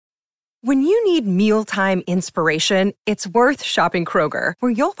When you need mealtime inspiration, it's worth shopping Kroger,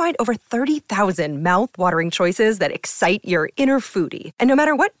 where you'll find over 30,000 mouth-watering choices that excite your inner foodie. And no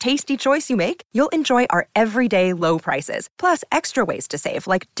matter what tasty choice you make, you'll enjoy our everyday low prices, plus extra ways to save,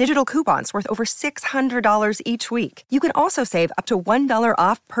 like digital coupons worth over $600 each week. You can also save up to $1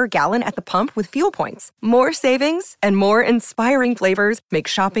 off per gallon at the pump with fuel points. More savings and more inspiring flavors make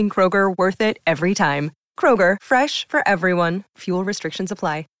shopping Kroger worth it every time. Kroger, fresh for everyone. Fuel restrictions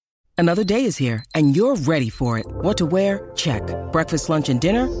apply. Another day is here, and you're ready for it. What to wear? Check. Breakfast, lunch, and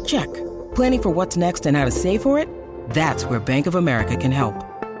dinner? Check. Planning for what's next and how to save for it? That's where Bank of America can help.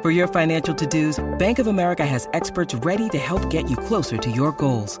 For your financial to-dos, Bank of America has experts ready to help get you closer to your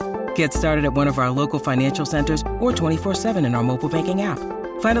goals. Get started at one of our local financial centers or 24/7 in our mobile banking app.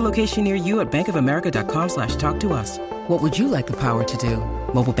 Find a location near you at bankofamerica.com/talktous. What would you like the power to do?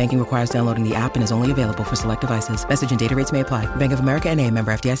 Mobile banking requires downloading the app and is only available for select devices. Message and data rates may apply. Bank of America N.A.,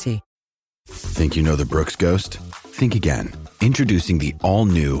 member FDIC. Think you know the Brooks Ghost? Think again. Introducing the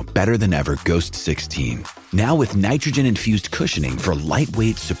all-new, better-than-ever Ghost 16. Now with nitrogen-infused cushioning for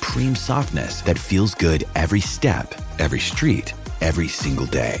lightweight, supreme softness that feels good every step, every street, every single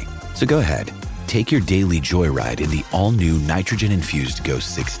day. So go ahead, take your daily joyride in the all-new nitrogen-infused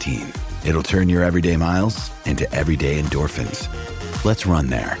Ghost 16. It'll turn your everyday miles into everyday endorphins. Let's run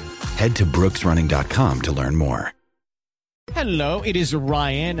there. Head to brooksrunning.com to learn more. Hello, it is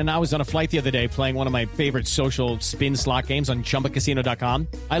Ryan, and I was on a flight the other day playing one of my favorite social spin slot games on ChumbaCasino.com.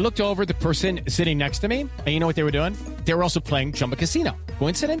 I looked over at the person sitting next to me, and you know what they were doing? They were also playing Chumba Casino.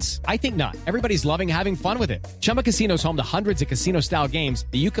 Coincidence? I think not. Everybody's loving having fun with it. Chumba Casino is home to hundreds of casino-style games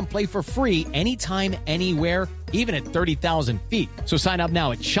that you can play for free anytime, anywhere, even at 30,000 feet. So sign up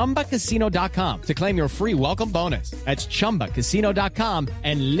now at ChumbaCasino.com to claim your free welcome bonus. That's ChumbaCasino.com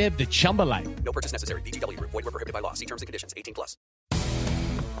and live the Chumba life. No purchase necessary. VGW. Void where prohibited by law. See terms and conditions. 18+.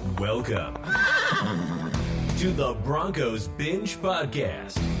 Welcome to the Broncos Binge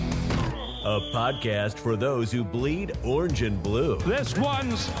Podcast. A podcast for those who bleed orange and blue. This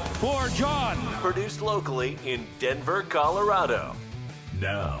one's for John. Produced locally in Denver, Colorado.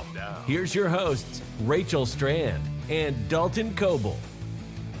 Now, here's your hosts, Rachel Strand and Dalton Coble.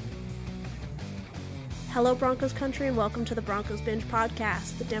 Hello, Broncos country, and welcome to the Broncos Binge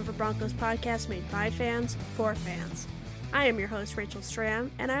Podcast, the Denver Broncos podcast made by fans for fans. I am your host, Rachel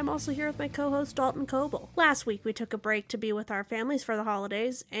Strand, and I'm also here with my co-host, Dalton Coble. Last week, we took a break to be with our families for the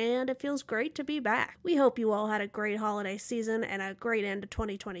holidays, and it feels great to be back. We hope you all had a great holiday season and a great end to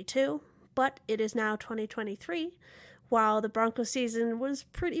 2022, but it is now 2023. While the Broncos season was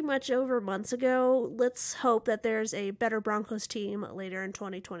pretty much over months ago, let's hope that there's a better Broncos team later in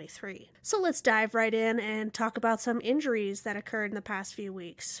 2023. So let's dive right in and talk about some injuries that occurred in the past few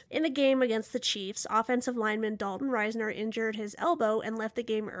weeks. In the game against the Chiefs, offensive lineman Dalton Risner injured his elbow and left the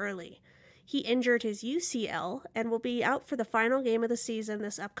game early. He injured his UCL and will be out for the final game of the season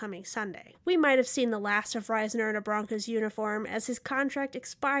this upcoming Sunday. We might have seen the last of Risner in a Broncos uniform as his contract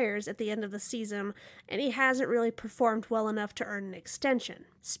expires at the end of the season, and he hasn't really performed well enough to earn an extension.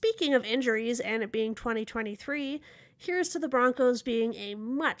 Speaking of injuries and it being 2023, here's to the Broncos being a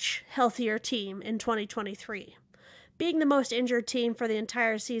much healthier team in 2023. Being the most injured team for the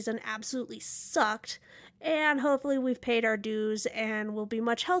entire season absolutely sucked, and hopefully we've paid our dues and will be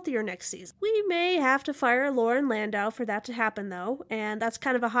much healthier next season. We may have to fire Loren Landau for that to happen though, and that's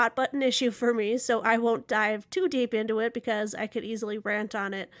kind of a hot button issue for me, so I won't dive too deep into it because I could easily rant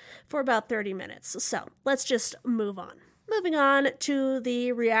on it for about 30 minutes. So let's just move on. Moving on to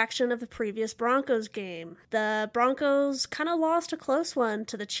the reaction of the previous Broncos game. The Broncos kind of lost a close one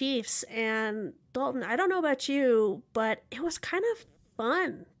to the Chiefs, and Dalton, I don't know about you, but it was kind of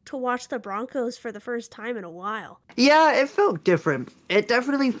fun to watch the Broncos for the first time in a while. Yeah, it felt different. It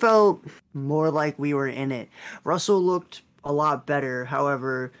definitely felt more like we were in it. Russell looked a lot better.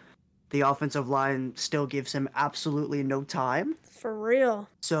 However, the offensive line still gives him absolutely no time. For real.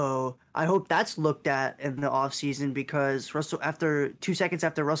 So I hope that's looked at in the offseason because Russell, after 2 seconds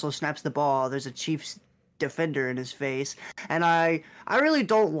after Russell snaps the ball, there's a Chiefs defender in his face. And I really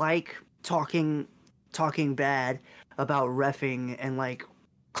don't like talking bad about reffing and like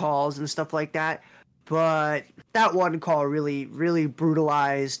calls and stuff like that, but that one call really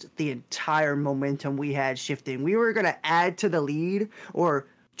brutalized the entire momentum we had shifting. We were going to add to the lead or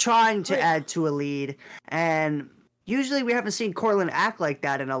trying to add to a lead, and usually we haven't seen Cortland act like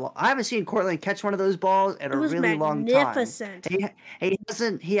that I haven't seen Cortland catch one of those balls in a really long time.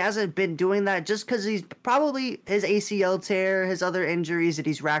 He hasn't been doing that just because he's probably his ACL tear, his other injuries that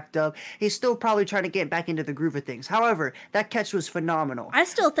he's racked up. He's still probably trying to get back into the groove of things. However, that catch was phenomenal. I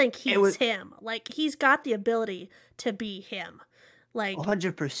still think he's him. Like, he's got the ability to be him. Like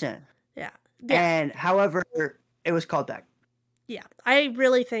 100%. Yeah. And however, it was called back. Yeah, I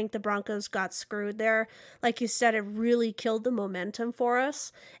really think the Broncos got screwed there. Like you said, it really killed the momentum for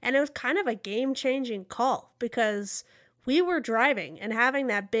us. And it was kind of a game-changing call because we were driving and having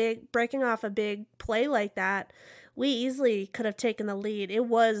that breaking off a big play like that, we easily could have taken the lead. It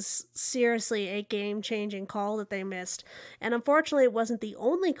was seriously a game-changing call that they missed. And unfortunately, it wasn't the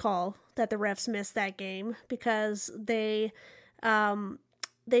only call that the refs missed that game because they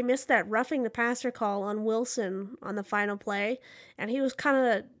missed that roughing the passer call on Wilson on the final play, and he was kind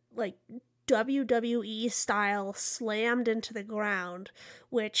of like WWE style slammed into the ground,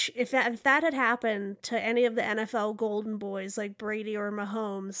 which if that had happened to any of the NFL golden boys like Brady or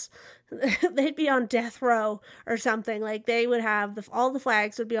Mahomes, they'd be on death row or something. Like they would have all the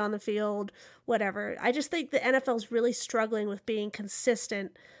flags would be on the field, whatever. I just think the NFL's really struggling with being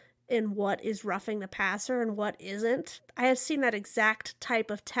consistent in what is roughing the passer and what isn't. I have seen that exact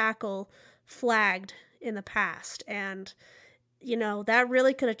type of tackle flagged in the past, and that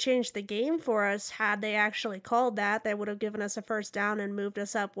really could have changed the game for us had they actually called that. They would have given us a first down and moved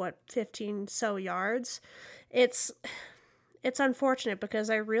us up 15 so yards. It's unfortunate because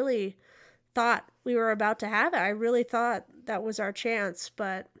I really thought we were about to have it. I really thought that was our chance,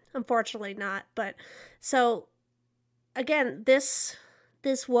 but unfortunately not. But so again, this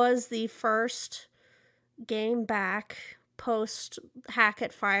was the first game back post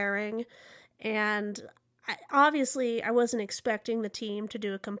Hackett firing, and obviously I wasn't expecting the team to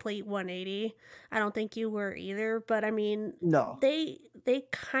do a complete 180. I don't think you were either, but I mean, no, they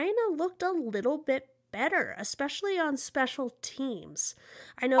kind of looked a little bit better, especially on special teams.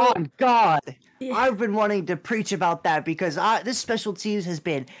 I know. Oh God, yeah. I've been wanting to preach about that because this special teams has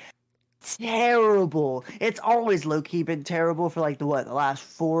been terrible. It's always low-key been terrible for like the last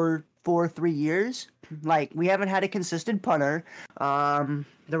 3 years. Like we haven't had a consistent punter. The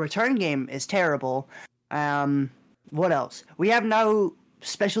return game is terrible. What else? We have no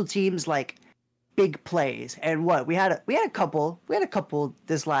special teams like big plays. And we had a couple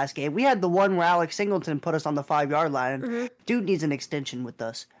this last game. We had the one where Alex Singleton put us on the 5-yard line. Mm-hmm. Dude needs an extension with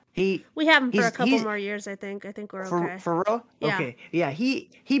us. We have him for a couple more years, I think. I think we're okay. For real? Yeah. Okay. Yeah, he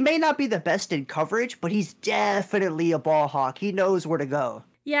may not be the best in coverage, but he's definitely a ball hawk. He knows where to go.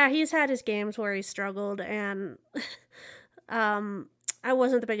 Yeah, he's had his games where he struggled, and I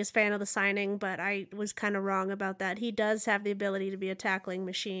wasn't the biggest fan of the signing, but I was kind of wrong about that. He does have the ability to be a tackling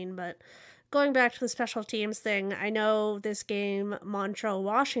machine, but going back to the special teams thing, I know this game, Montrell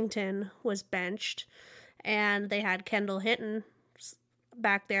Washington was benched, and they had Kendall Hinton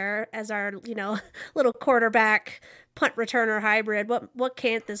back there as our, little quarterback punt returner hybrid. What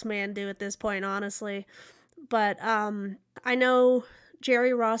can't this man do at this point, honestly? But I know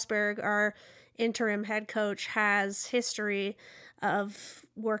Jerry Rosberg, our interim head coach, has history of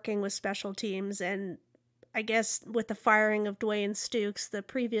working with special teams, and I guess with the firing of Dwayne Stukes, the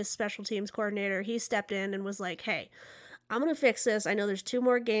previous special teams coordinator, he stepped in and was like, hey, I'm going to fix this. I know there's 2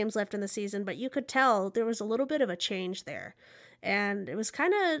 more games left in the season, but you could tell there was a little bit of a change there. And it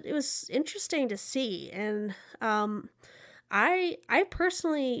was interesting to see. And I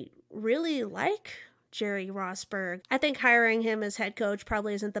personally really like Jerry Rosberg. I think hiring him as head coach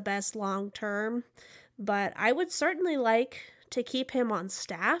probably isn't the best long term, but I would certainly like to keep him on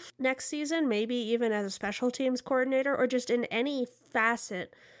staff next season, maybe even as a special teams coordinator or just in any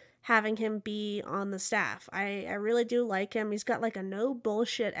facet having him be on the staff. I really do like him. He's got like a no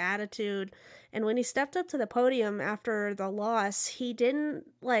bullshit attitude. And when he stepped up to the podium after the loss, he didn't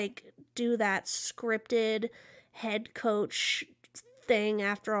like do that scripted head coach thing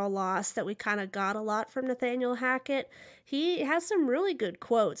after a loss that we kind of got a lot from Nathaniel Hackett. He has some really good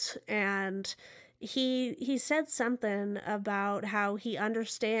quotes, and he said something about how he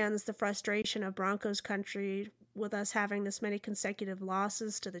understands the frustration of Broncos country with us having this many consecutive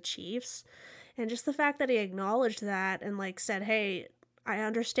losses to the Chiefs. And just the fact that he acknowledged that and like said, hey, I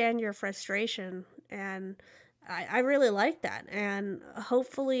understand your frustration, and I really like that. And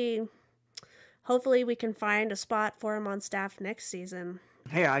hopefully we can find a spot for him on staff next season.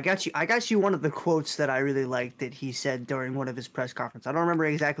 Hey, I got you one of the quotes that I really liked that he said during one of his press conferences. I don't remember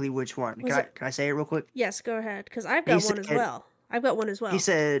exactly which one. Can I say it real quick? Yes, go ahead, because I've got one as well. He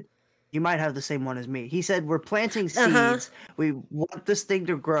said, you might have the same one as me. He said, we're planting seeds. We want this thing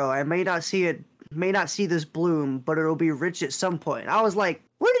to grow. I may not see this bloom, but it'll be rich at some point. I was like,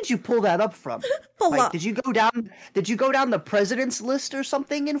 where did you pull that up from? Like, did you go down the president's list or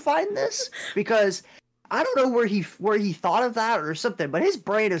something and find this? Because I don't know where he thought of that or something, but his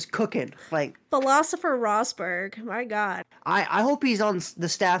brain is cooking. Like philosopher Rosberg, my God. I hope he's on the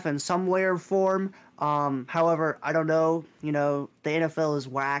staff in some way or form. However, I don't know. You know, the NFL is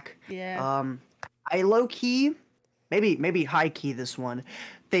whack. Yeah. I low key, maybe high key this one,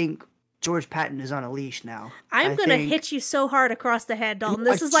 think George Patton is on a leash now. I'm gonna hit you so hard across the head, Dalton.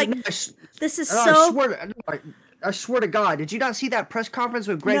 This is like, this is so. I swear to God, did you not see that press conference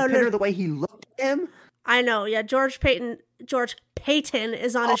with Greg Penner? The way he looked at him. I know. Yeah, George Payton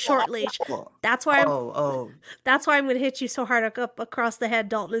is on a short leash. That's why. That's why I'm gonna hit you so hard up across the head,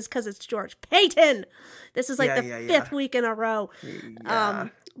 Dalton. Is because it's George Payton. This is like the fifth week in a row. Yeah.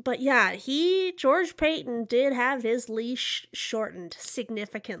 But yeah, George Payton did have his leash shortened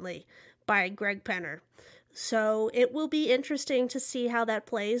significantly by Greg Penner. So it will be interesting to see how that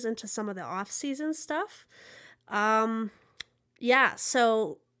plays into some of the off-season stuff. Yeah,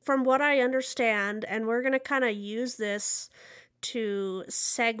 so from what I understand, and we're going to kind of use this to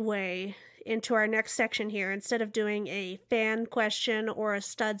segue into our next section here, instead of doing a fan question or a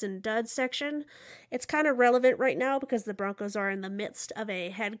studs and duds section, it's kind of relevant right now because the Broncos are in the midst of a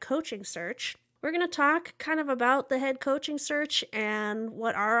head coaching search. We're going to talk kind of about the head coaching search and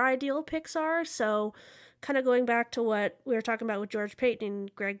what our ideal picks are. So kind of going back to what we were talking about with George Payton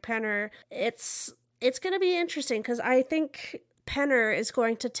and Greg Penner, it's going to be interesting because I think Penner is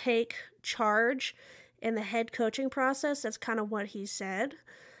going to take charge in the head coaching process. That's kind of what he said.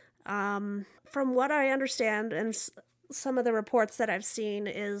 From what I understand and some of the reports that I've seen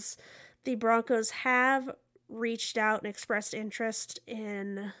is the Broncos have reached out and expressed interest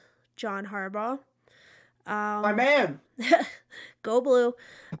in John Harbaugh. My man! Go Blue.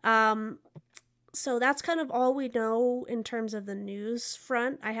 So that's kind of all we know in terms of the news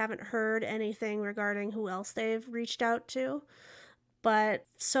front. I haven't heard anything regarding who else they've reached out to. But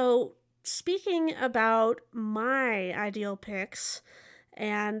so speaking about my ideal picks,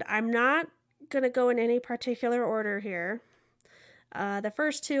 and I'm not going to go in any particular order here. The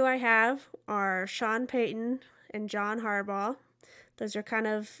first two I have are Sean Payton and John Harbaugh. Those are kind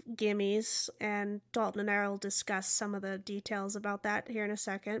of gimmies, and Dalton and I will discuss some of the details about that here in a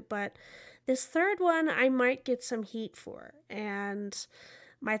second. But this third one I might get some heat for, and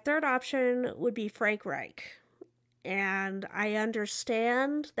my third option would be Frank Reich. And I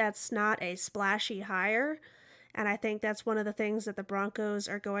understand that's not a splashy hire, and I think that's one of the things that the Broncos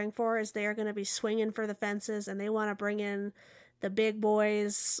are going for, is they are going to be swinging for the fences, and they want to bring in the big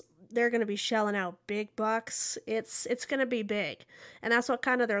boys. They're going to be shelling out big bucks. It's going to be big, and that's what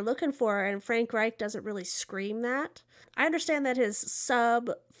kind of they're looking for, and Frank Reich doesn't really scream that. I understand that his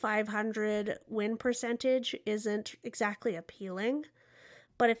sub 500 win percentage isn't exactly appealing,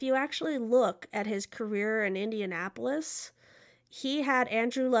 but if you actually look at his career in Indianapolis, he had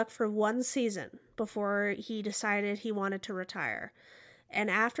Andrew Luck for one season before he decided he wanted to retire.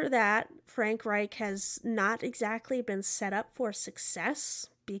 And after that, Frank Reich has not exactly been set up for success,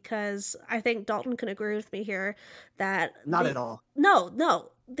 because I think Dalton can agree with me here that... Not at all.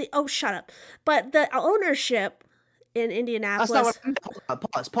 No. Shut up. But the ownership in Indianapolis... That's not what I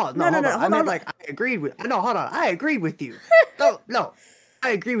meant. Pause. No, hold on. I agreed with... No, hold on. I agreed with you. No. I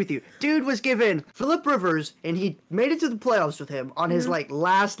agree with you. Dude was given Phillip Rivers, and he made it to the playoffs with him on his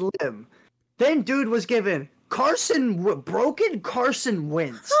last limb. Then dude was given broken Carson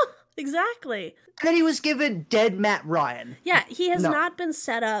Wentz. Exactly. And then he was given dead Matt Ryan. Yeah, he has not been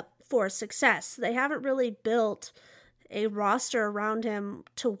set up for success. They haven't really built a roster around him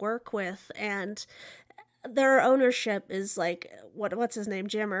to work with, and their ownership is like, what's his name,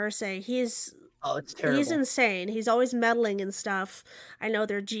 Jim Irsay. It's terrible. He's insane. He's always meddling and stuff. I know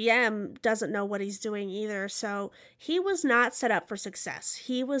their GM doesn't know what he's doing either. So he was not set up for success.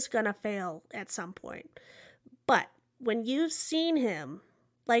 He was going to fail at some point. But when you've seen him,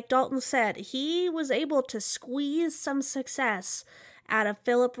 like Dalton said, he was able to squeeze some success out of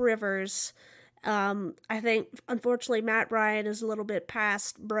Phillip Rivers. I think, unfortunately, Matt Ryan is a little bit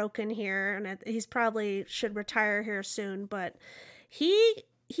past broken here, and he's probably should retire here soon. But he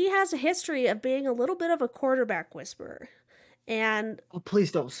has a history of being a little bit of a quarterback whisperer. And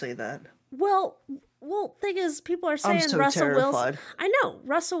please don't say that. Well, thing is, people are saying Russell Wilson. I know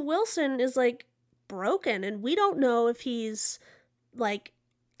Russell Wilson is like broken, and we don't know if he's like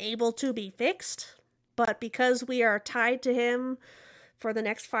able to be fixed. But because we are tied to him for the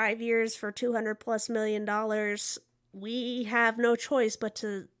next 5 years for $200+ million, we have no choice but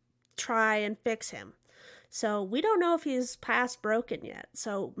to try and fix him. So we don't know if he's past broken yet.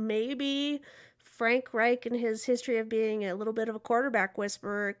 So maybe Frank Reich and his history of being a little bit of a quarterback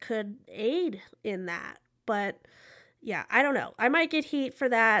whisperer could aid in that. But yeah, I don't know. I might get heat for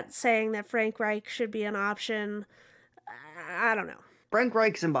that, saying that Frank Reich should be an option. I don't know. Frank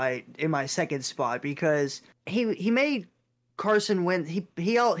Reich's in my second spot because he made Carson Wentz.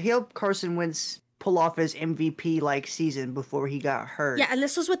 He helped Carson Wentz pull off his MVP-like season before he got hurt. Yeah, and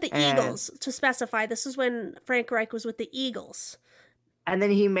this was with the Eagles, to specify. This is when Frank Reich was with the Eagles. And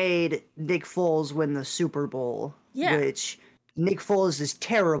then he made Nick Foles win the Super Bowl, which Nick Foles is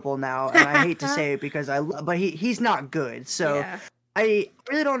terrible now, and I hate to say it because but he's not good. So I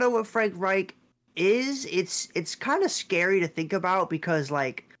really don't know what Frank Reich is. It's kind of scary to think about because,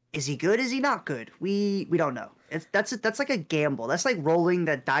 like, is he good? Is he not good? We don't know. That's like a gamble. That's like rolling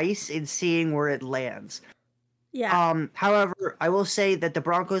the dice and seeing where it lands. Yeah. However, I will say that the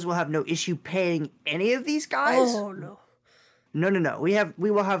Broncos will have no issue paying any of these guys. Oh no. No. We are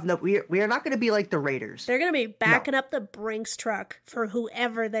not going to be like the Raiders. They're going to be backing up the Brinks truck for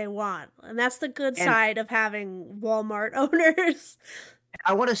whoever they want. And that's the good side of having Walmart owners.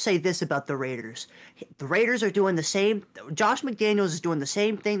 I want to say this about the Raiders. The Raiders are doing the same. Josh McDaniels is doing the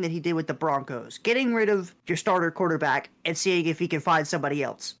same thing that he did with the Broncos, getting rid of your starter quarterback and seeing if he can find somebody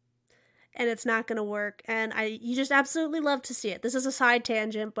else. And it's not going to work. And you just absolutely love to see it. This is a side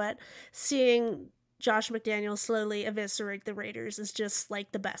tangent, but seeing Josh McDaniels slowly eviscerate the Raiders is just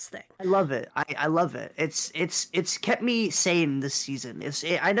like the best thing. I love it. I love it. It's kept me sane this season.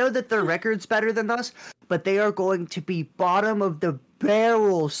 I know that their record's better than us, but they are going to be bottom of the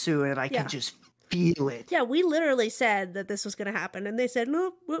barrel soon, and I can just feel it. Yeah, we literally said that this was going to happen, and they said,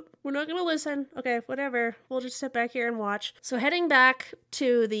 nope, we're not going to listen. Okay, whatever. We'll just sit back here and watch. So heading back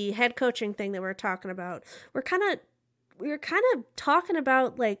to the head coaching thing that we were talking about, we were kind of talking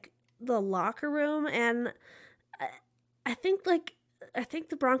about, like, the locker room, and I think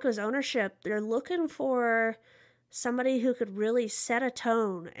the Broncos ownership, they're looking for somebody who could really set a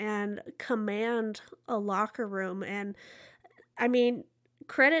tone and command a locker room. And I mean,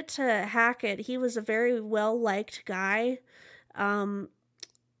 credit to Hackett, he was a very well-liked guy. I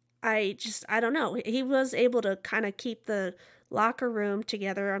don't know, he was able to kind of keep the locker room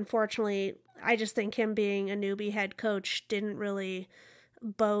together. Unfortunately, I just think him being a newbie head coach didn't really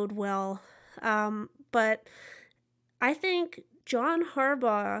bode well. But I think John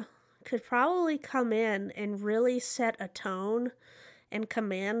Harbaugh could probably come in and really set a tone and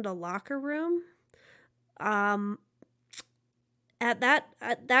command a locker room. That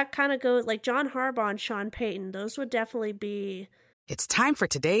kind of goes like John Harbaugh and Sean Payton. Those would definitely be. It's time for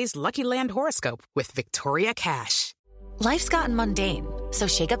today's Lucky Land horoscope with Victoria Cash. Life's gotten mundane, so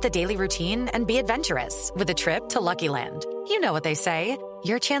shake up the daily routine and be adventurous with a trip to Lucky Land. You know what they say.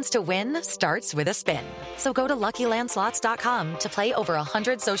 Your chance to win starts with a spin. So go to LuckyLandSlots.com to play over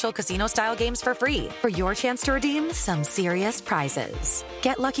 100 social casino-style games for free for your chance to redeem some serious prizes.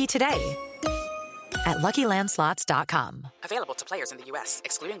 Get lucky today at LuckyLandSlots.com. Available to players in the U.S.,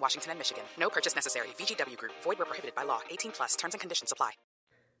 excluding Washington and Michigan. No purchase necessary. VGW Group. Void where prohibited by law. 18+. Terms and conditions apply.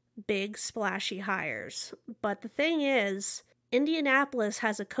 Big, splashy hires. But the thing is, Indianapolis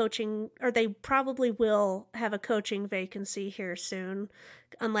has a coaching, or they probably will have a coaching vacancy here soon,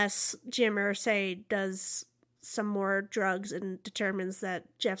 unless Jim Irsay does some more drugs and determines that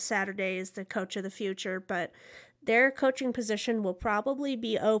Jeff Saturday is the coach of the future. But their coaching position will probably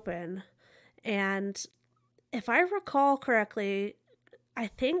be open. And if I recall correctly, I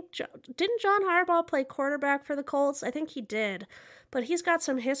think, didn't John Harbaugh play quarterback for the Colts? I think he did, but he's got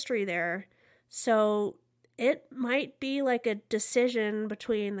some history there. So it might be like a decision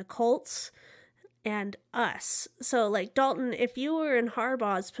between the Colts and us. So, like, Dalton, if you were in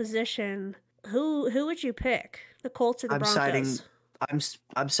Harbaugh's position, who would you pick? The Colts or the Broncos?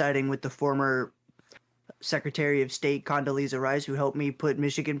 I'm siding with the former Secretary of State Condoleezza Rice, who helped me put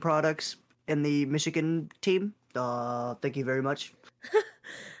Michigan products in the Michigan team. Thank you very much.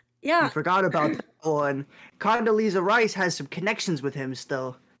 Yeah. I forgot about that one. Condoleezza Rice has some connections with him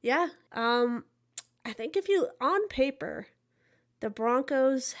still. Yeah. I think on paper, the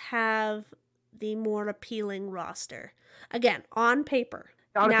Broncos have the more appealing roster. Again, on paper.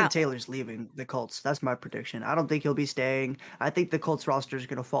 Jonathan Taylor's leaving the Colts. That's my prediction. I don't think he'll be staying. I think the Colts roster is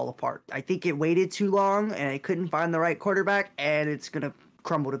going to fall apart. I think it waited too long and it couldn't find the right quarterback, and it's going to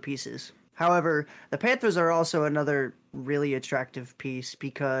crumble to pieces. However, the Panthers are also another really attractive piece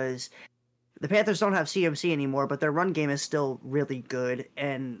because the Panthers don't have CMC anymore, but their run game is still really good,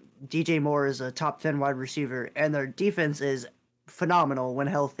 and DJ Moore is a top 10 wide receiver, and their defense is phenomenal when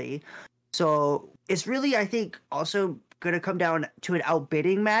healthy. So it's really, I think, also going to come down to an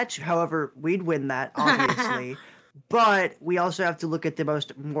outbidding match. However, we'd win that, obviously. But we also have to look at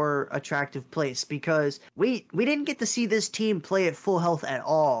the more attractive place because we didn't get to see this team play at full health at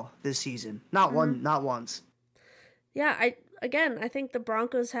all this season. Not once. Yeah, I think the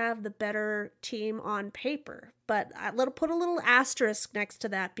Broncos have the better team on paper, but I'll put a little asterisk next to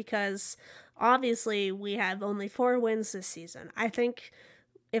that because obviously we have only 4 wins this season. I think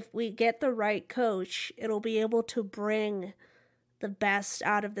if we get the right coach, it'll be able to bring the best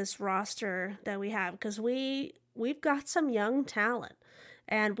out of this roster that we have, because we've got some young talent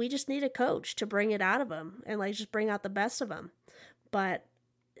and we just need a coach to bring it out of them and like just bring out the best of them. But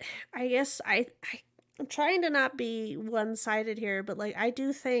I guess I'm trying to not be one-sided here, but like I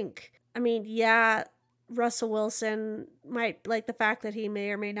do think, I mean, yeah, Russell Wilson might, like, the fact that he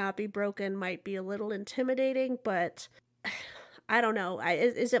may or may not be broken might be a little intimidating, but I don't know.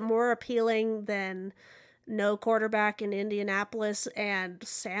 Is it more appealing than no quarterback in Indianapolis and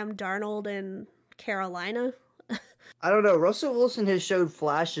Sam Darnold in Carolina? I don't know. Russell Wilson has showed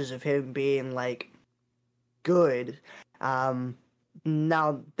flashes of him being, like, good.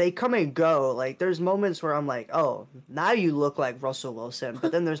 Now, they come and go. Like, there's moments where I'm like, oh, now you look like Russell Wilson.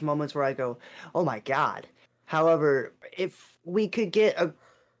 But then there's moments where I go, oh, my God. However, if we could get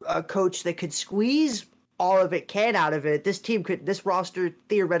a coach that could squeeze all of it can out of it, this roster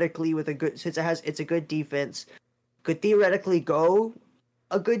theoretically, with it's a good defense, could theoretically go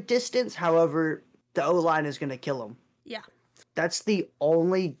a good distance. However, the O-line is going to kill them. Yeah. That's the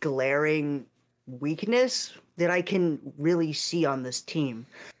only glaring weakness that I can really see on this team.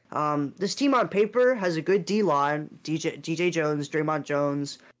 This team on paper has a good D-line. DJ Jones, Draymond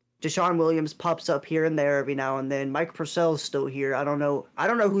Jones, Deshaun Williams pops up here and there every now and then. Mike Purcell's still here. I don't know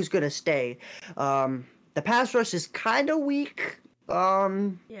who's going to stay. The pass rush is kind of weak.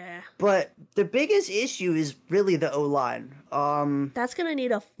 Yeah. But the biggest issue is really the O-line. That's going to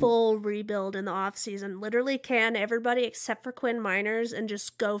need a full rebuild in the offseason. Literally can everybody except for Quinn Miners and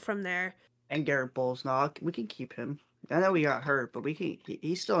just go from there. And Garrett Bowles. No, we can keep him. I know we got hurt, but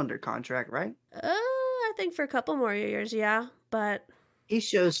he's still under contract, right? I think for a couple more years, yeah. But he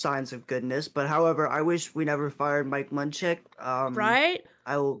shows signs of goodness. But however, I wish we never fired Mike Munchak. Right?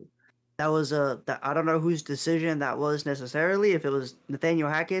 That was I don't know whose decision that was necessarily. If it was Nathaniel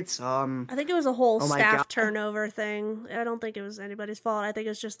Hackett's, I think it was a whole staff turnover thing. I don't think it was anybody's fault. I think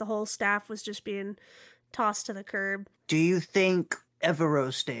it was just the whole staff was just being tossed to the curb. Do you think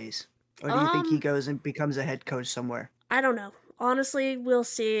Evero stays, or do you think he goes and becomes a head coach somewhere? I don't know. Honestly, we'll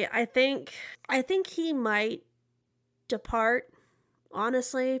see. I think he might depart.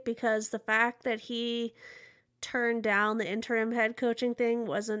 Honestly, because the fact that he turned down the interim head coaching thing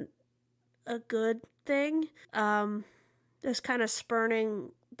wasn't a good thing. It's kind of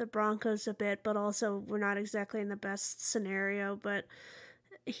spurning the Broncos a bit, but also we're not exactly in the best scenario. But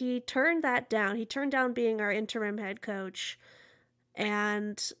he turned that down. He turned down being our interim head coach.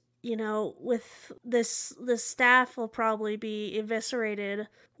 And, you know, with the staff will probably be eviscerated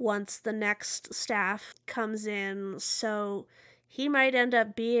once the next staff comes in. So he might end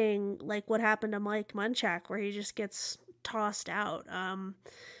up being like what happened to Mike Munchak, where he just gets tossed out.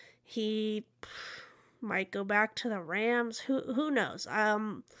 He might go back to the Rams. Who knows?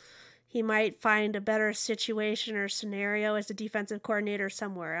 He might find a better situation or scenario as a defensive coordinator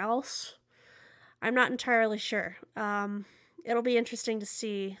somewhere else. I'm not entirely sure. It'll be interesting to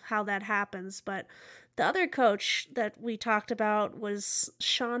see how that happens. But the other coach that we talked about was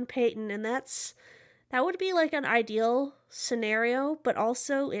Sean Payton, and that would be like an ideal scenario, but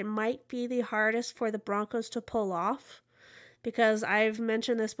also it might be the hardest for the Broncos to pull off, because I've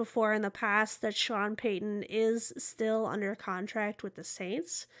mentioned this before in the past that Sean Payton is still under contract with the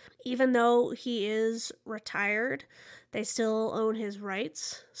Saints. Even though he is retired, they still own his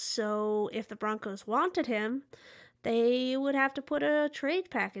rights. So if the Broncos wanted him, they would have to put a trade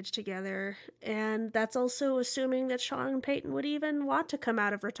package together. And that's also assuming that Sean Payton would even want to come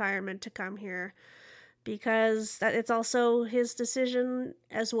out of retirement to come here, because it's also his decision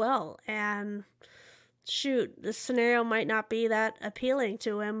as well. And shoot, this scenario might not be that appealing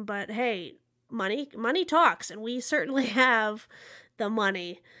to him, but hey, money talks, and we certainly have the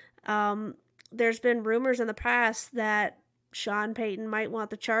money. There's been rumors in the past that Sean Payton might want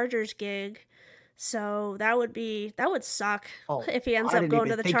the Chargers gig, so that would suck if he ends up going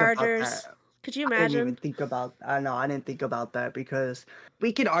to the Chargers. Could you imagine? I didn't think about that, because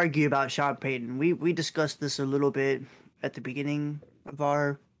we can argue about Sean Payton. We discussed this a little bit at the beginning of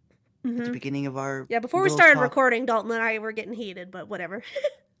our before we started recording, Dalton and I were getting heated, but whatever.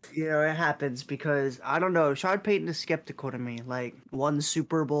 It happens, because I don't know, Sean Payton is skeptical to me. Like, one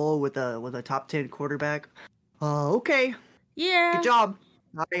Super Bowl with a top 10 quarterback. Okay. Yeah. Good job.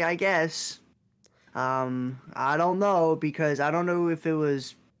 I guess. I don't know, because I don't know if it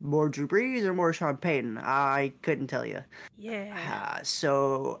was more Drew Brees or more Sean Payton. I couldn't tell you. Yeah.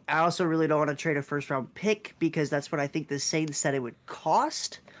 So I also really don't want to trade a first round pick, because that's what I think the Saints said it would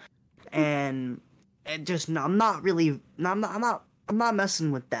cost. And just, I'm not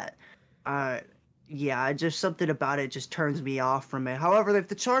messing with that. yeah, just something about it just turns me off from it. However, if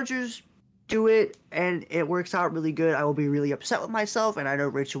the Chargers do it and it works out really good, I will be really upset with myself, and I know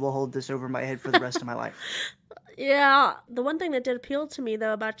Rachel will hold this over my head for the rest of my life. Yeah, the one thing that did appeal to me,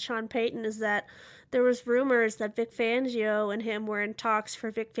 though, about Sean Payton is that there was rumors that Vic Fangio and him were in talks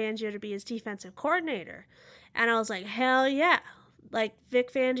for Vic Fangio to be his defensive coordinator. And I was like, hell yeah. Like,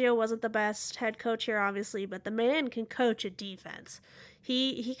 Vic Fangio wasn't the best head coach here, obviously, but the man can coach a defense.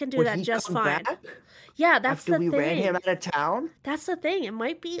 He can do that just fine. Back? Yeah, that's the thing. After we ran him out of town? That's the thing. It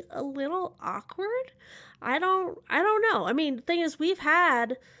might be a little awkward. I don't know. I mean, the thing is,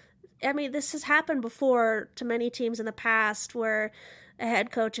 this has happened before to many teams in the past where a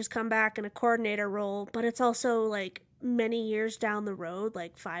head coach has come back in a coordinator role, but it's also like many years down the road,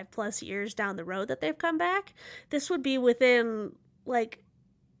 like 5+ years down the road that they've come back. This would be within like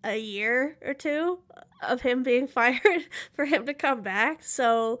a year or two of him being fired for him to come back.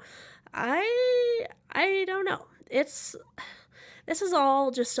 So I don't know. This is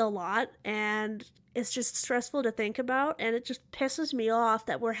all just a lot, and it's just stressful to think about, and it just pisses me off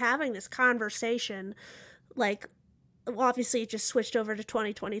that we're having this conversation. Like, obviously it just switched over to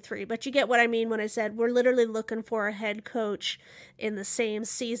 2023, but you get what I mean when I said we're literally looking for a head coach in the same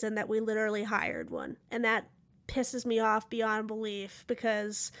season that we literally hired one. And that pisses me off beyond belief,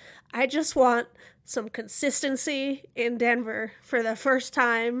 because I just want some consistency in Denver for the first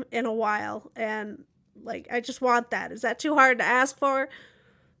time in a while. And like, I just want that. Is that too hard to ask for?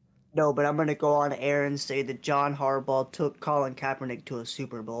 No, but I'm going to go on air and say that John Harbaugh took Colin Kaepernick to a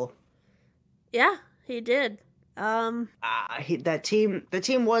Super Bowl. Yeah, he did. The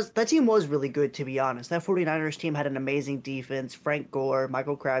team was really good, to be honest. That 49ers team had an amazing defense. Frank Gore,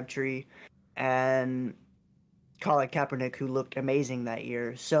 Michael Crabtree, and Colin Kaepernick, who looked amazing that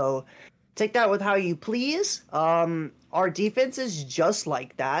year. So take that with how you please. Our defense is just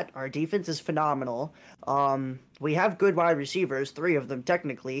like that. Our defense is phenomenal. We have good wide receivers, 3 of them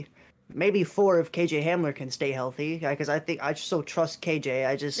technically. Maybe 4 if KJ Hamler can stay healthy, because I still trust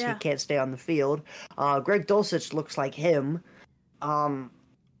KJ. He can't stay on the field. Greg Dulcich looks like him.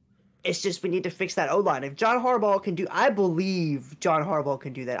 It's just we need to fix that O-line. If John Harbaugh can do, I believe John Harbaugh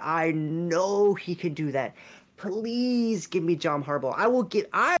can do that. I know he can do that. Please give me John Harbaugh. I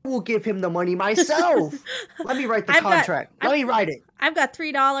will give him the money myself. Let me write the contract. Let me write it. I've got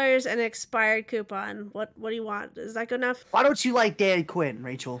 $3 and an expired coupon. What do you want? Is that good enough? Why don't you like Dan Quinn,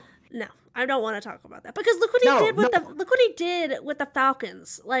 Rachel? No, I don't want to talk about that, because look what he did with the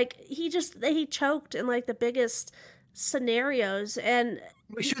Falcons. Like, he choked in like the biggest scenarios, and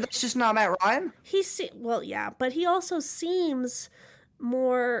we sure that's just not Matt Ryan? Well, yeah, but he also seems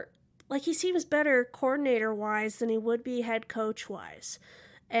more like he seems better coordinator wise than he would be head coach wise.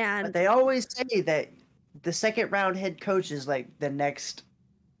 And but they always say that the second round head coach is like the next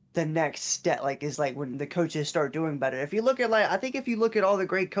step, like, is like when the coaches start doing better. If you look at all the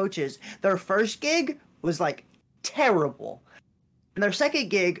great coaches, their first gig was like terrible, and their second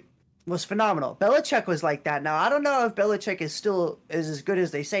gig was phenomenal. Belichick was like that. Now I don't know if Belichick is as good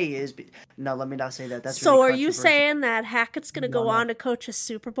as they say he is. No, let me not say that. That's so. Really, are you saying that Hackett's going to go on to coach a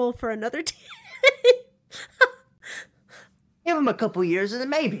Super Bowl for another team? Give him a couple years and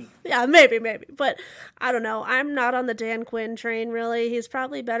then maybe. Yeah, maybe. But I don't know. I'm not on the Dan Quinn train, really. He's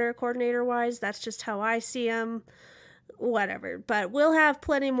probably better coordinator-wise. That's just how I see him. Whatever. But we'll have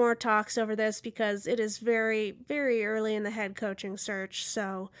plenty more talks over this, because it is very, very early in the head coaching search.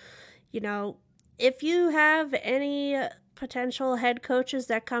 So, if you have any potential head coaches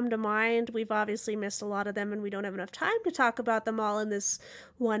that come to mind, we've obviously missed a lot of them, and we don't have enough time to talk about them all in this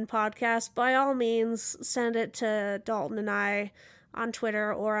one podcast. By all means, send it to Dalton and I on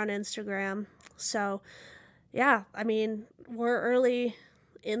Twitter or on Instagram. So, yeah, I mean, we're early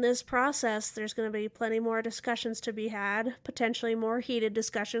in this process. There's going to be plenty more discussions to be had, potentially more heated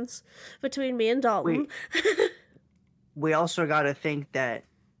discussions between me and Dalton. We also got to think that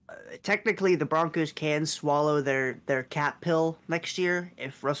technically the Broncos can swallow their cap pill next year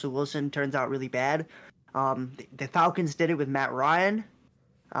if Russell Wilson turns out really bad. The Falcons did it with Matt Ryan.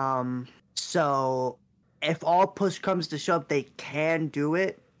 So if all push comes to shove, they can do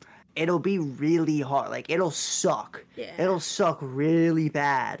it. It'll be really hard. Like, it'll suck. Yeah. It'll suck really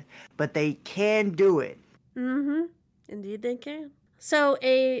bad. But they can do it. Mm-hmm. Indeed they can. So,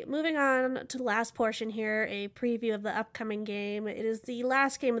 moving on to the last portion here, a preview of the upcoming game. It is the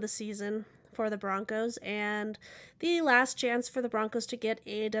last game of the season for the Broncos, and the last chance for the Broncos to get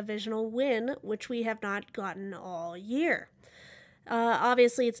a divisional win, which we have not gotten all year.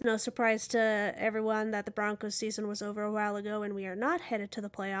 Obviously, it's no surprise to everyone that the Broncos season was over a while ago and we are not headed to the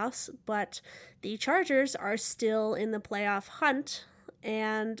playoffs, but the Chargers are still in the playoff hunt,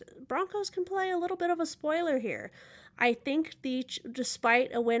 and Broncos can play a little bit of a spoiler here. I think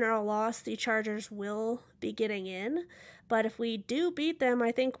despite a win or a loss, the Chargers will be getting in. But if we do beat them,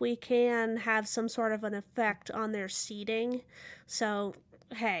 I think we can have some sort of an effect on their seeding. So,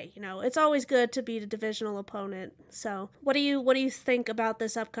 hey, it's always good to beat a divisional opponent. So, what do you think about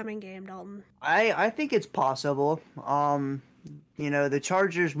this upcoming game, Dalton? I think it's possible. The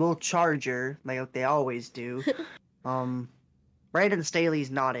Chargers will charger like they always do. Brandon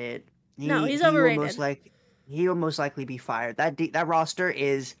Staley's not it. No, he's overrated. He will most likely be fired. That roster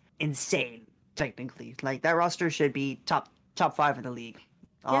is insane, technically. Like, that roster should be top 5 in the league.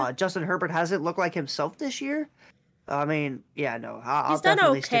 Yeah. Justin Herbert hasn't looked like himself this year. I mean, yeah, no, I'll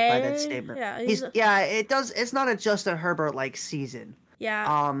definitely stick by that statement. Yeah, it does. It's not a Justin Herbert like season.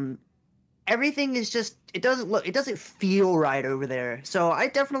 Yeah. Everything is just, it doesn't feel right over there. So I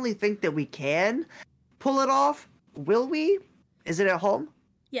definitely think that we can pull it off. Will we? Is it at home?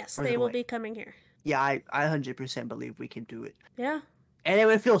 Yes, they will be coming here. Yeah, I 100% believe we can do it. Yeah. And it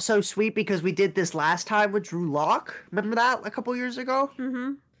would feel so sweet because we did this last time with Drew Lock. Remember that a couple years ago?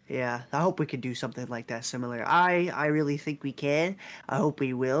 Mm-hmm. Yeah, I hope we can do something like that similar. I really think we can. I hope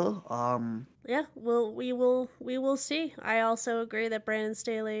we will. Yeah, well, we will see. I also agree that Brandon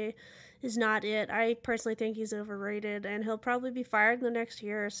Staley is not it. I personally think he's overrated, and he'll probably be fired in the next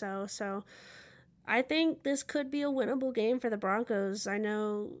year or so. So I think this could be a winnable game for the Broncos. I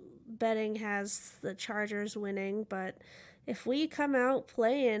know betting has the Chargers winning, but if we come out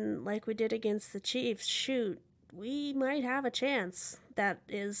playing like we did against the Chiefs, shoot, we might have a chance. That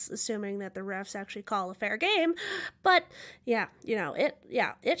is assuming that the refs actually call a fair game. But yeah,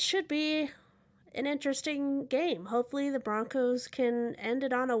 it should be an interesting game. Hopefully the Broncos can end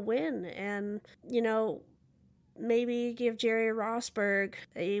it on a win and, maybe give Jerry Rosburg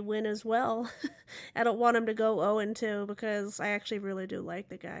a win as well. I don't want him to go 0-2 because I actually really do like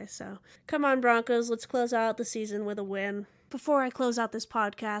the guy. So come on, Broncos, let's close out the season with a win. Before I close out this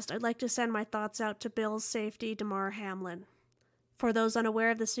podcast, I'd like to send my thoughts out to Bills safety Damar Hamlin. For those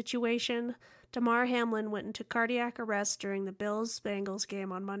unaware of the situation, Damar Hamlin went into cardiac arrest during the Bills-Bengals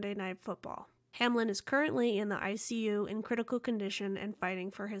game on Monday Night Football. Hamlin is currently in the ICU in critical condition and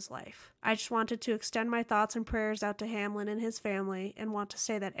fighting for his life. I just wanted to extend my thoughts and prayers out to Hamlin and his family and want to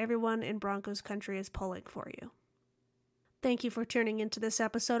say that everyone in Broncos country is pulling for you. Thank you for tuning into this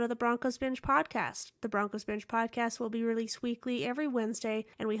episode of the Broncos Binge Podcast. The Broncos Binge Podcast will be released weekly every Wednesday,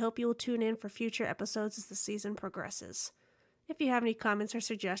 and we hope you will tune in for future episodes as the season progresses. If you have any comments or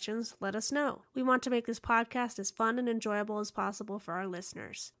suggestions, let us know. We want to make this podcast as fun and enjoyable as possible for our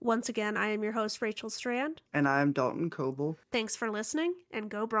listeners. Once again, I am your host, Rachel Strand. And I'm Dalton Coble. Thanks for listening, and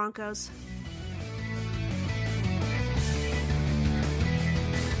go Broncos.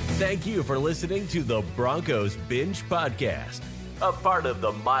 Thank you for listening to the Broncos Binge Podcast, a part of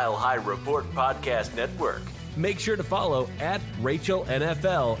the Mile High Report Podcast Network. Make sure to follow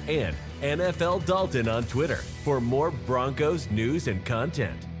 @RachelNFL and NFL Dalton on Twitter for more Broncos news and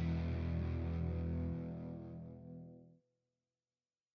content.